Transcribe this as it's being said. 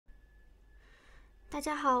大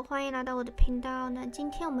家好，欢迎来到我的频道。那今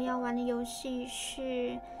天我们要玩的游戏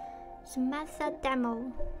是 Samantha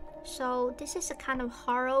Demo. So this is a kind of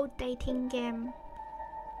horror dating game.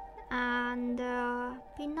 And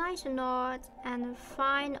be nice or not, and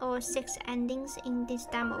find all 6 endings in this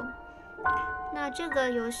demo. 那这个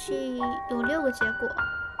游戏有6个结果，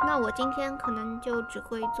那我今天可能就只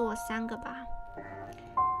会做3个吧，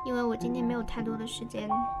因为我今天没有太多的时间，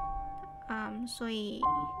所以。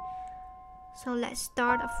So let's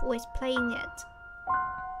start off with playing it.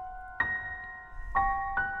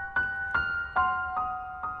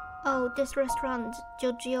 Oh, this restaurant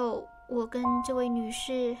就只有我跟这位女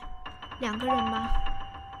士2个人吗？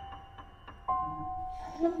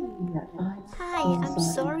 Hi, I'm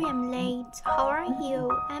sorry I'm late. How are you?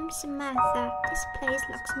 I'm Samantha. This place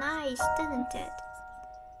looks nice, doesn't it?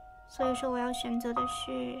 所以说我要选择的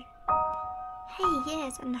是 Hey,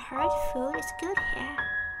 yes, and heard food is good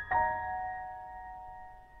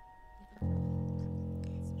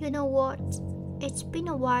here.You know what? It's been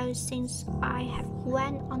a while since I have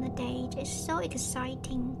went on a date. It's so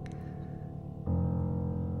exciting.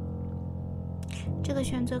 这个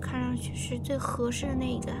选择看上去是最合适的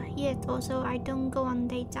那个。Yet also I don't go on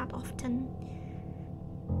dates that often.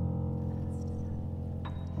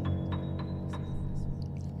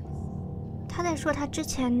 他在说他之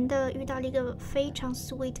前的遇到了一个非常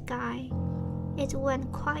sweet guy. It went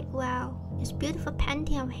quite well. It's beautiful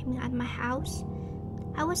painting of him at my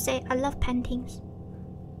house.I would say I love paintings.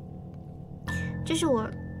 这是我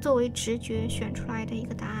作为直觉选出来的一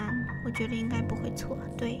个答案，我觉得应该不会错。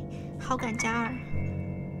对，好感加2。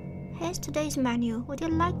Here's today's menu. Would you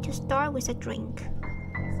like to start with a drink?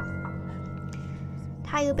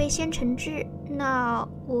 它有杯鲜橙汁，那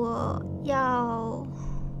我要，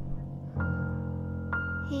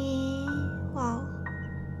哇，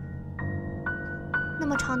那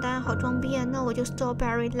么长答案好装逼啊！那我就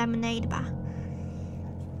strawberry lemonade 吧。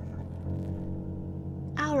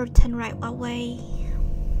I'll return right away.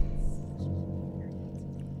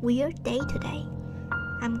 Weird day today.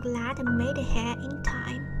 I'm glad I made it here in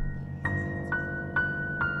time.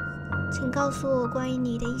 请告诉我关于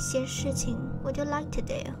你的一些事情。Would you like to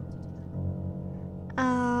do?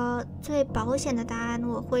 最保险的答案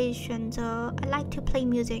我会选择 I like to play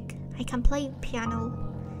music. I can play piano.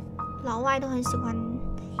 老外都很喜欢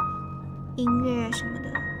音乐什么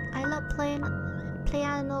的。I love playing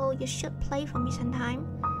piano. You should play for me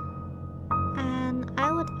sometime.And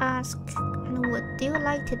I would ask, and what do you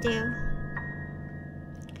like to do?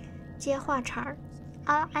 接话茬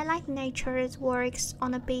I like nature's works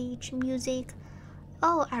on the beach, music.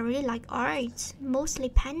 Oh, I really like art, mostly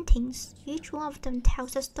paintings. Each one of them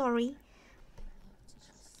tells a story.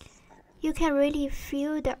 You can really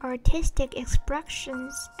feel the artistic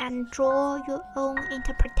expressions and draw your own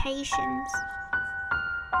interpretations.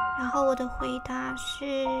 然后我的回答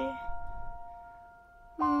是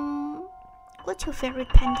What's your favorite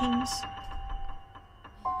paintings?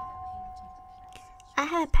 I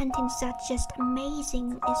have a painting that's just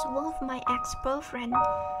amazing. It's one of my ex-boyfriend,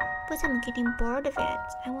 but I'm getting bored of it.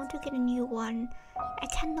 I want to get a new one. I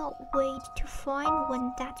cannot wait to find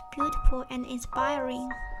one that's beautiful and inspiring.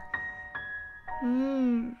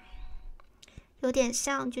 有点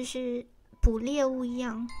像就是捕猎物一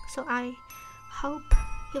样。So I hope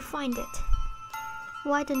you find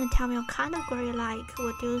it.Why don't you tell me what kind of girl you like?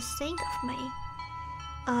 What do you think of me?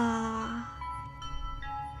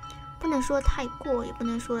 不能说太过，也不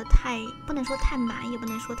能说太满，也不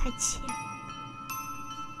能说太浅。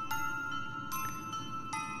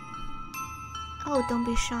Oh, don't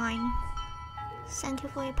be shy. Thank you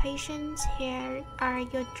for your patience. Here are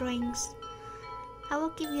your drinks. I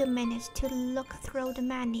will give you a minute to look through the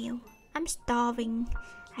menu. I'm starving.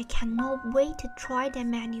 I cannot wait to try the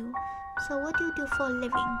menu.So what do you do for a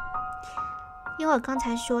living? 因为我刚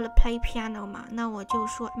才说了 play piano 嘛，那我就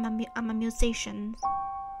说 I'm a musician，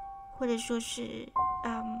 或者说是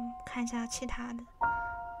看一下其他的，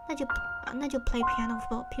那就 play piano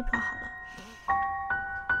for people 好了。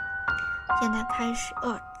现在开始，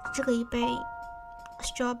这个一杯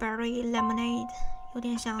strawberry lemonade 有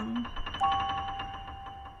点像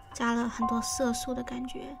加了很多色素的感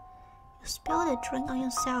觉。You spill the drink on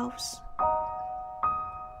yourselves.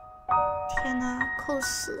天哪，扣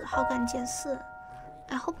4，好感减4。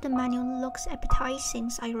I hope the menu looks appetizing.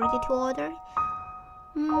 Are you ready to order?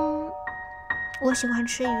 我喜欢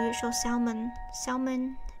吃鱼 so salmon.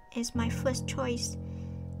 Salmon is my first choice.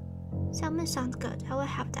 Salmon sounds good. I will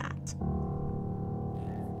have that.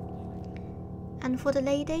 And for the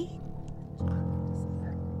lady?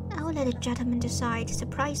 I will let the gentleman decide.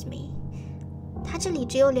 Surprise me. 它这里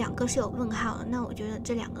只有2个是有问号的，那我觉得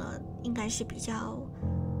这2个应该是比较，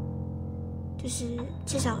就是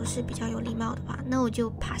至少是比较有礼貌的吧。那我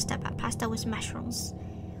就 pasta 吧 ，pasta with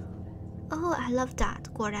mushrooms。Oh, I love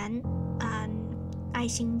that。果然，爱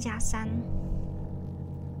心加3。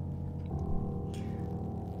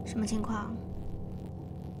什么情况？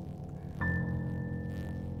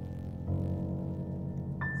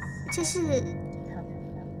这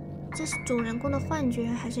是主人公的幻觉，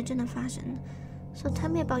还是真的发生 ？So tell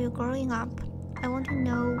me about your growing up. I want to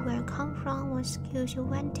know where you come from, what schools you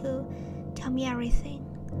went to. Tell me everything.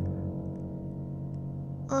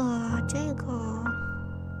 这个，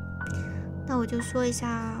那我就说一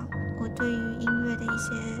下我对于音乐的一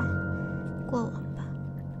些过往吧。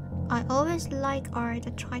I always like art.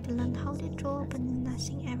 I tried to learn how to draw, but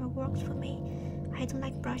nothing ever worked for me. I don't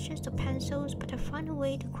like brushes or pencils, but I find a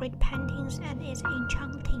way to create paintings, and it's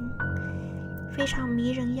enchanting. 非常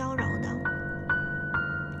迷人妖娆的。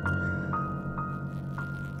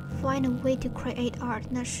Find a way to create art，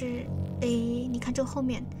 那是，你看这后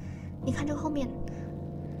面，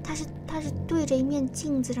它是对着一面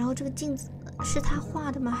镜子，然后这个镜子是他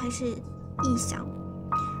画的吗？还是臆想？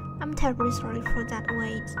 I'm terribly sorry for that.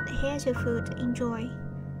 Wait, here's your food. Enjoy.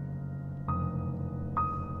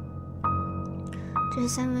 这是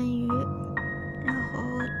三文鱼，然后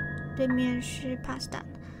对面是 pasta。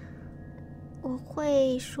我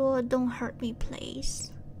会说 "Don't hurt me, please."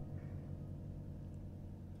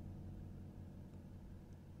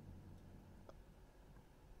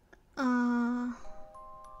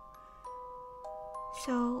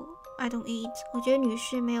 So I don't eat. 我觉得女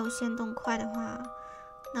士没有限动快的话，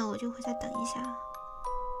那我就会再等一下。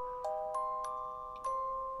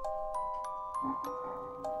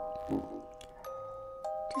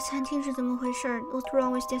这餐厅是怎么回事 ？What's wrong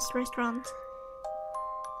with this restaurant?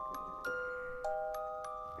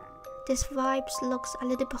 This vibes looks a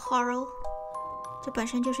little bit horror. 这本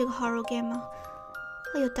身就是一个 horror game 吗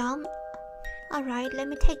 ？Are you done? Alright, let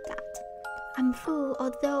me take that. I'm full,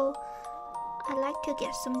 although I'd like to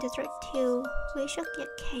get some dessert too. We should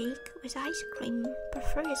get cake with ice cream. But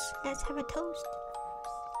first, let's have a toast.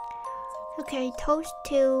 Okay, toast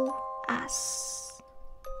to us.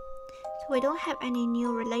 So we don't have any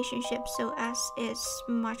new relationships, so us is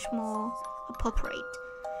much more appropriate.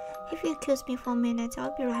 If you excuse me for a minute,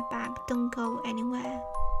 I'll be right back. Don't go anywhere.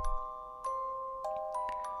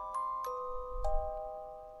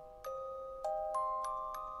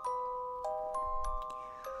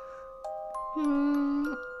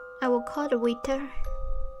 I will call the waiter.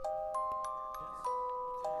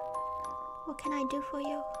 What can I do for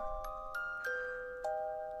you?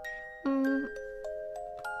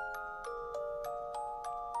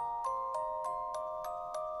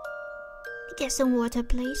 Get some water,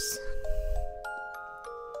 please.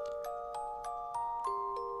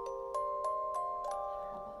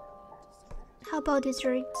 How about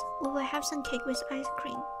dessert? We will have some cake with ice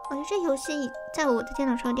cream. 我觉得这游戏在我的电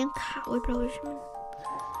脑上有点卡，我也不知道为什么。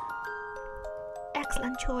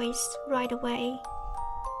Excellent choice, right away.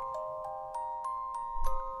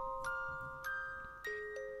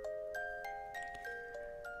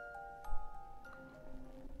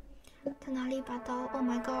 他拿了一把刀 ，Oh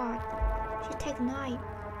my god! She take a knife.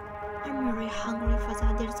 I'm really hungry for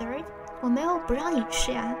that dessert. 我没有不让你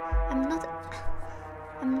吃呀 I'm not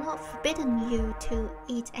forbidding you to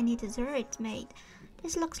eat any dessert, mate.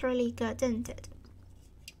 This looks really good, doesn't it?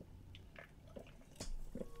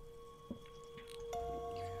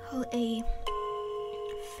 Oh,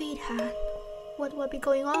 feed her. What will be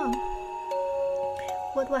going on?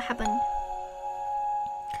 What will happen?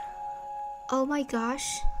 Oh my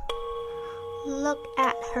gosh. Look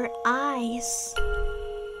at her eyes.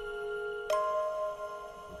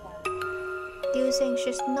 Do you think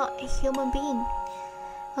she's not a human being?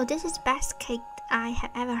 Oh, this is the best cake I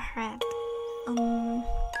have ever had.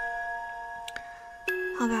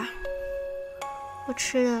 好吧，我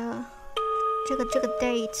吃了这个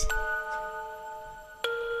date，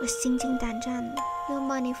 我心惊胆战。Your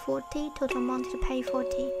money 40, total amount to pay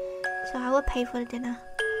 40, so I will pay for the dinner.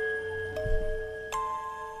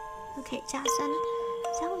 Okay, Jason,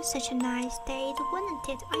 that was such a nice date, wasn't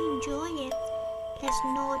it? I enjoy it. Let's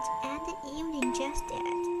not end the evening just yet.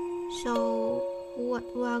 So, what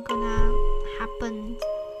will gonna happen?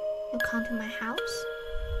 You come to my house?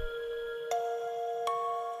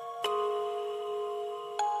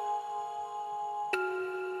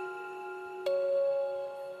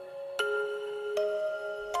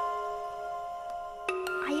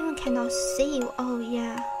 I even cannot see you. Oh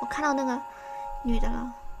yeah, 我看到那个女的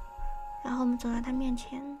了。然后我们走到她面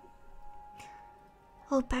前。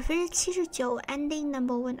哦，79%。Ending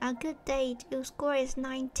number 1. A good date. Your score is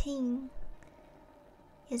 19.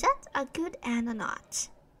 Is that a good end or not?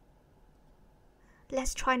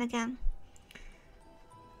 Let's try it again.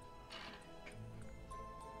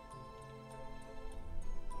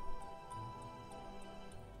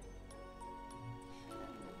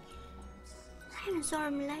 I'm sorry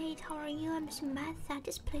I'm late. How are you? I'm Samantha.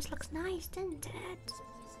 This place looks nice, doesn't it?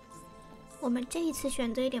 我们这一次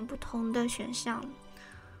选择一点不同的选项，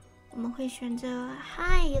我们会选择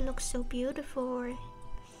Hi, you look so beautiful.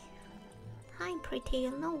 Hi, pretty.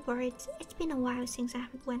 No worries. It's been a while since I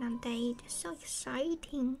went on a date. It's so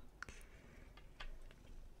exciting.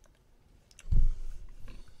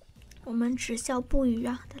 我们只笑不语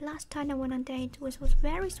啊。The last time I went on a date was a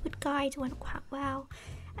very sweet guy. It went quite well.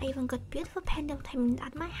 I even got beautiful painting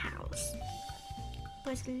at my house.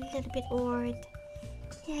 But it's a little bit odd.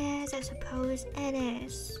 Yes, I suppose it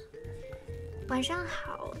is. 晚上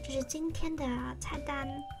好，这是今天的菜单。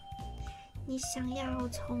你想要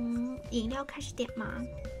从饮料开始点吗？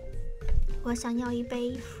我想要一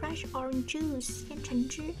杯 fresh orange juice 鲜橙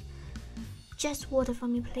汁。Just water for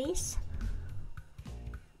me, please.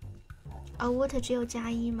 Water 只有加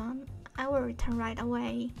1吗？ I will return right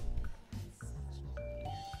away.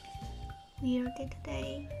 Weird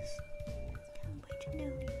days. Can't wait to know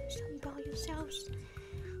you some about yourselves.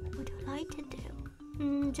 What do you like to do?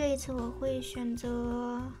 这一次我会选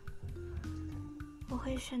择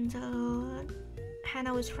hang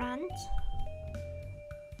out with friends.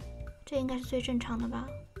 这应该是最正常的吧？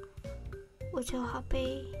我就好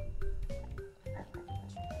杯。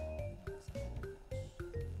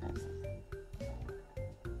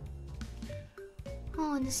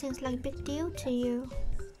Oh, this seems like a big deal to you.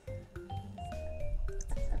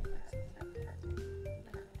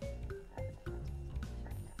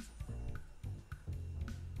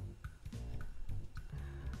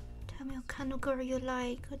 Tell me what kind of girl you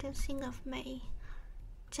like. Don't think of me.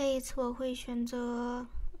 这一次我会选择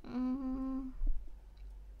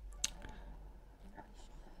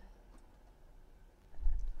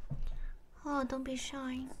don't be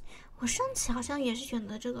shy. 我上次好像也是选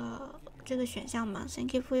择这个选项嘛。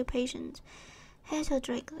Thank you for your patience. Here's your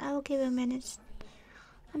drink. I will give you a minute.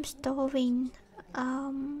 I'm starving.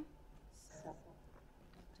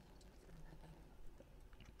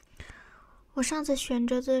 我上次选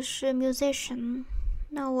择的是 musician，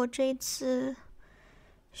 那我这一次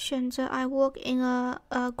选择 I work in a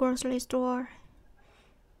grocery store.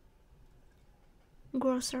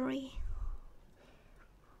 Grocery.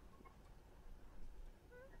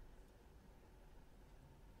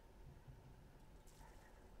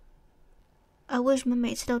 为什么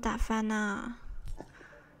每次都打翻呢？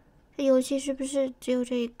这游戏是不是只有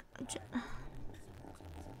这个？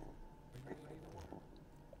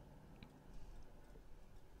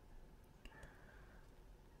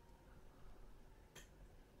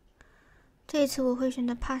这一次我会选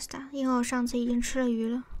择 pasta， 因为我上次已经吃了鱼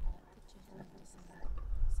了。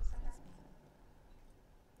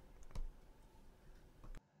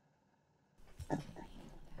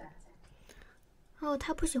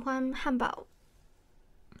他不喜欢汉堡。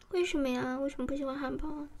为什么呀？为什么不喜欢汉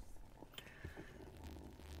堡？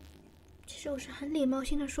其实我是很礼貌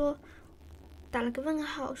性的说，打了个问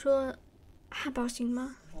号，说汉堡行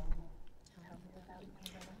吗？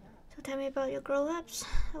 So tell me about your grown-ups.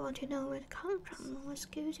 I want to know where you come from, what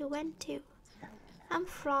schools you went to. I'm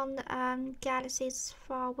from galaxies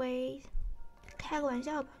far away. 开个玩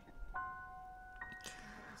笑吧。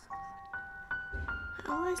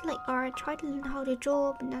I always like art, try to learn how to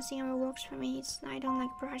draw, but nothing ever works for me. I don't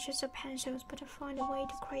like brushes or pencils, but I find a way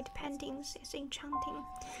to create paintings. It's enchanting.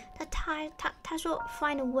 他说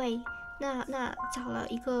find a way， 那找了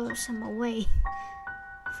一个什么 way？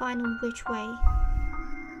 Find which way?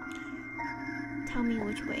 Tell me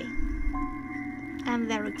which way. I'm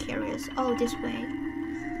very curious. Oh, this way.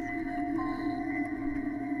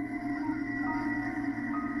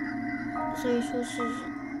 所以说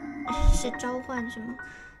是召唤是吗？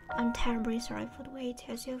 I'm terribly sorry for the wait.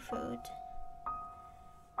 Here's your food.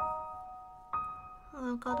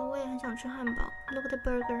 搞得我也很想吃汉堡。Look at the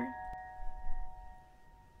burger.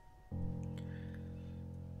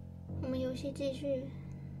 我们游戏继续。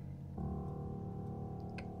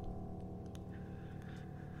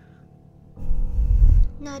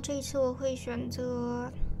那这一次我会选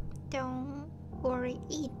择 Don't worry,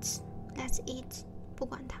 eat. Let's eat. 不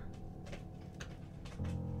管它。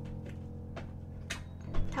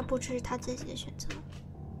他不吃，他自己的选择。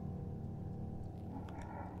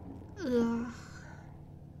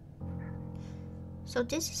So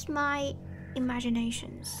this is my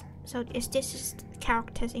imaginations. So is this just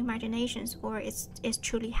characters' imaginations, or it's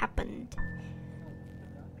truly happened?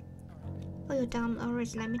 Oh, you're done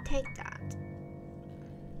already. Let me take that.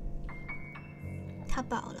 他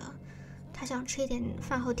饱了，他想吃一点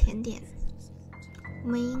饭后甜点。我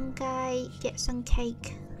们应该 get some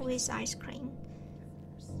cake with ice cream。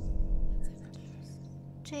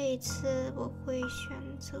这一次我会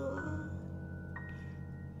选择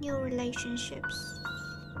new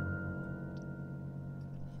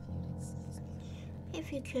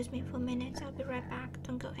relationships。If you excuse me for a minute, I'll be right back.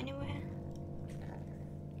 Don't go anywhere.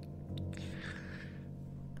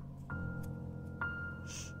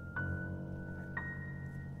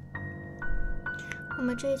 我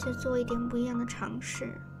们这一次做一点不一样的尝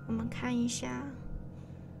试，我们看一下。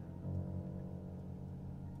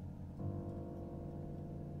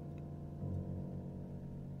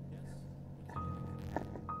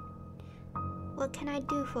What can I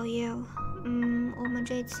do for you? 我们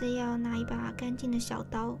这次要拿一把干净的小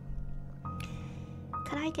刀。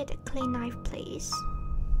Can I get a clean knife, please?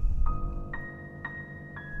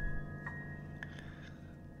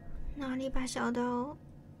 拿了一把小刀，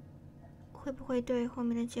会不会对后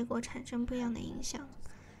面的结果产生不一样的影响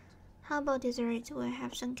 ？How about dessert? We'll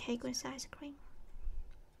have some cake with ice cream.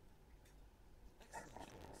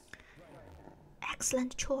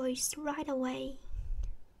 Excellent choice, right away.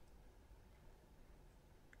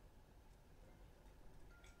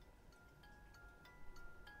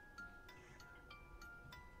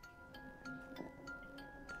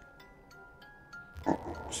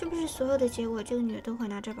 是不是所有的结果，这个女的都会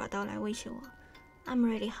拿这把刀来威胁我 ？I'm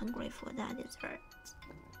really hungry for that dessert.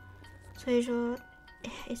 所以说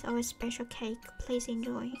 ，it's always special cake. Please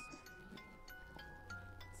enjoy.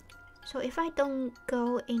 So if I don't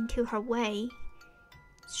go into her way,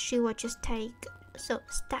 she will just take. So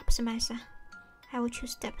step Samantha. I will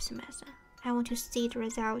choose step Samantha. I want to see the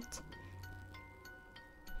result.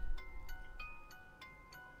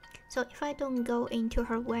 So if I don't go into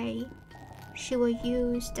her way, she will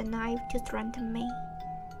use the knife to threaten me.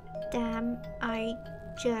 Then I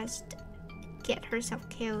just get herself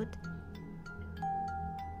killed.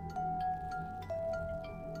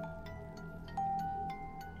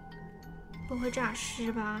 不会诈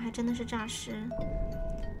尸吧？还真的是诈尸。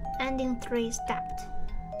Ending 3 stabbed.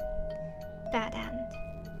 Bad end.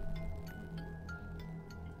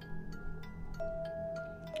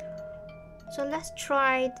 So let's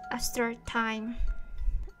try a third time.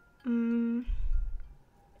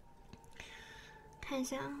 看一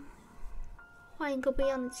下，换一个不一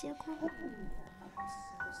样的结果。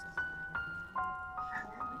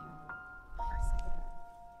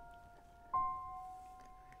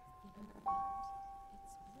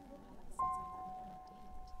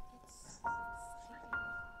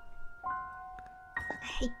I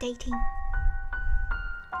hate dating.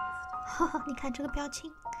 你看这个表情。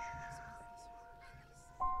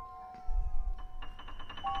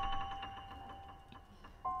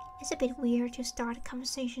It's a bit weird to start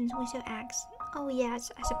conversations with your ex. Oh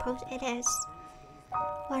yes, I suppose it is.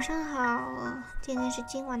 晚上好，今天是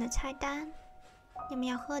今晚的菜单，你们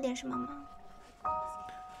要喝点什么吗？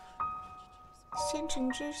鲜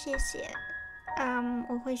橙汁，谢谢。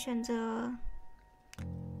我会选择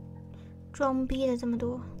装逼的这么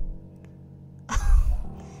多。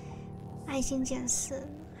爱心减4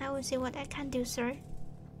 I will see what I can do, sir.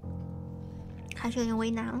 还是有点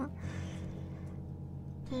为难了。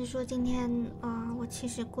但是说今天我其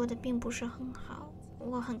实过得并不是很好，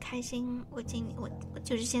我很开心，我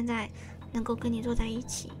就是现在能够跟你坐在一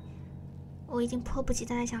起，我已经迫不及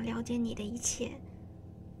待想了解你的一切。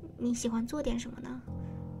你喜欢做点什么呢？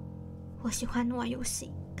我喜欢玩游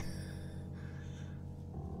戏。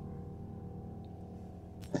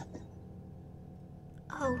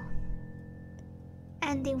Oh,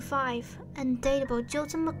 ending 5 Undateable 就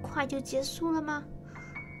这么快就结束了吗？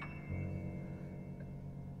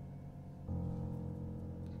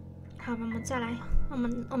好吧，我们再来，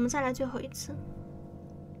我们再来最后一次。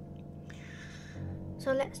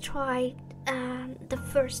So let's try the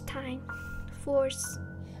first time. Force.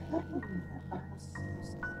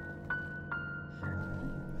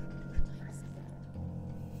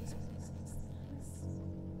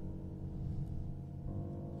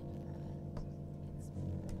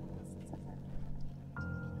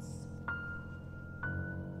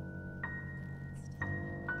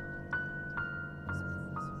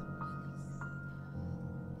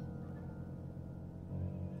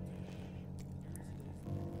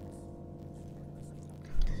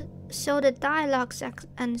 So the dialogues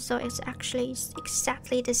and so it's actually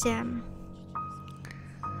exactly the same.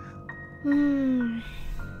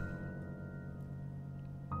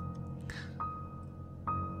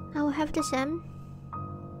 will have the same.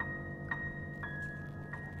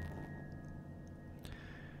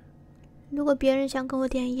 如果别人想跟我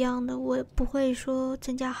点一样的，我也不会说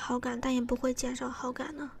增加好感，但也不会减少好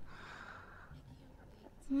感呢。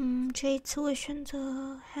这一次我选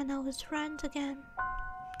择 hang out with friends again.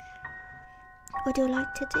 What do you like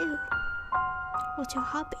to do? What's your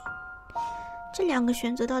hobby? 这两个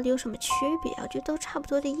选择到底有什么区别？我觉得都差不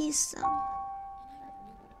多的意思啊。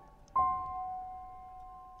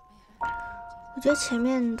我觉得前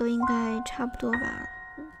面都应该差不多吧，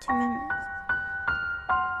前面。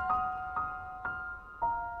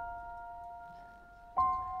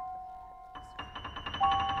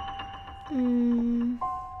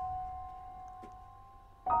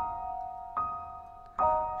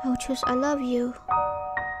I'll choose I love you.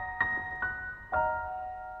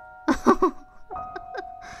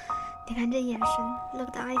 你看这眼神 ，Look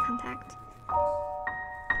at the eye contact.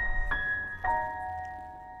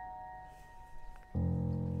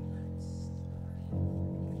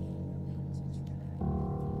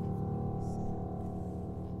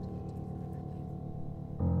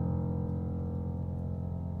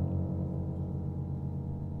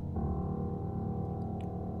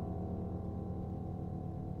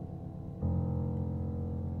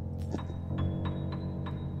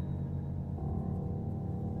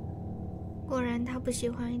 果然，他不喜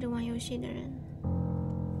欢一直玩游戏的人。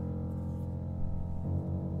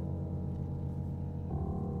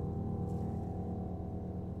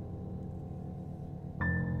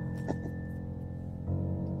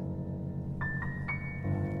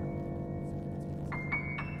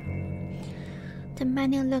The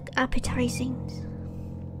menu look appetizing.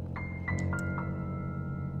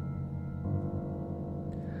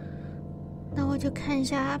 那我就看一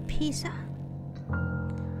下披萨。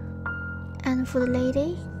And for the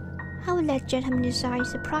lady, I will let gentleman decide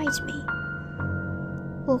surprise me.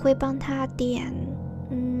 我会帮他点，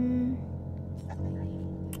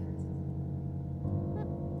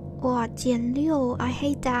哇，减6 ，I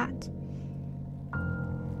hate that.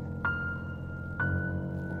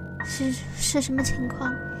 是什么情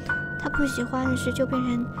况？他不喜欢的是就变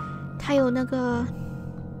成他有那个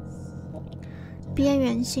边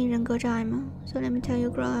缘性人格障碍吗 ？So let me tell you,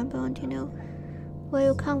 grow up, I want to know where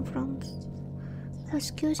you come from.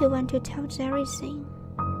 Excuse you want to tell us everything.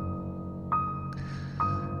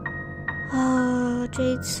 这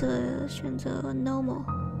一次选择 normal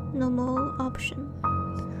option.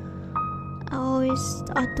 I always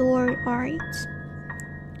adore art.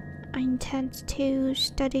 I intend to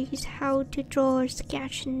study how to draw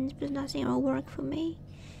sketches, but nothing will work for me.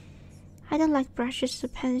 I don't like brushes or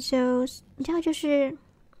pencils. 你知道，就是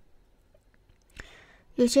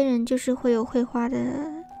有些人就是会有绘画的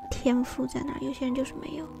天赋在那，有些人就是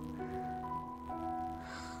没有。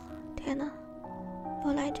天哪，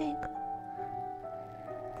又来这个！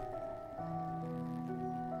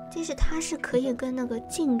即使他是可以跟那个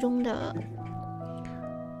镜中的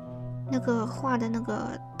那个画的那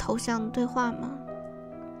个头像对话吗？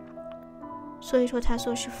所以说他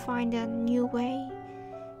说是 find a new way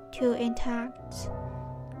to interact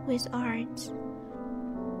with art。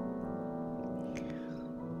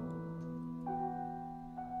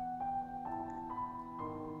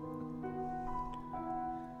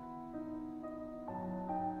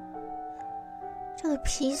这个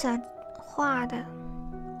披萨画的，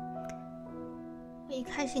我一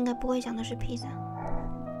开始应该不会想的是披萨。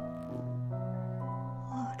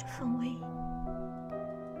哦，这氛围。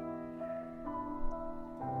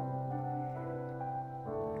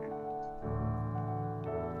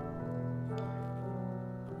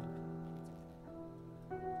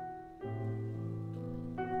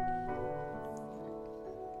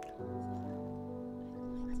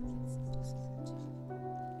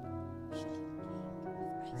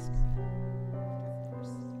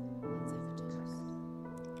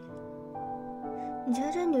你觉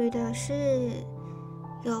得这女的是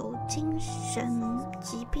有精神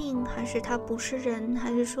疾病，还是她不是人，还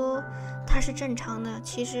是说她是正常的？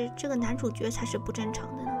其实这个男主角才是不正常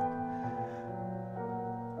的呢。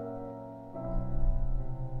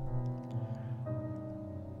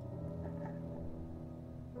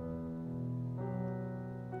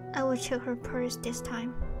I will check her purse this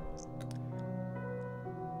time.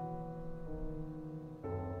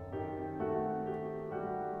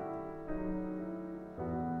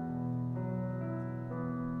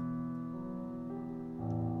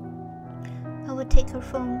 I will take her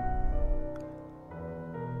phone.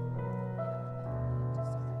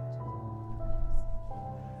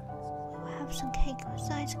 We will have some cake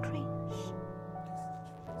with ice creams.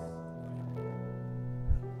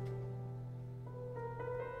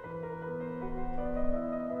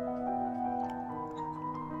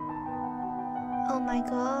 my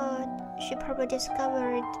god, she probably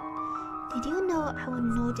discovered. Did you know I would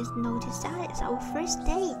notice that it's our first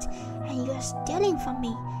date and you are stealing from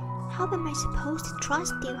me? How am I supposed to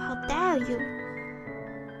trust you? How dare you?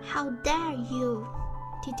 How dare you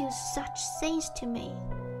to do such things to me?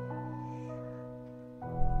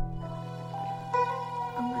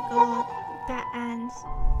 Oh my god, bad ends,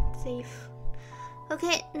 thief.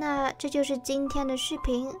 OK， 那这就是今天的视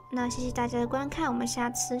频。那谢谢大家的观看，我们下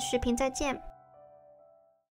次视频再见。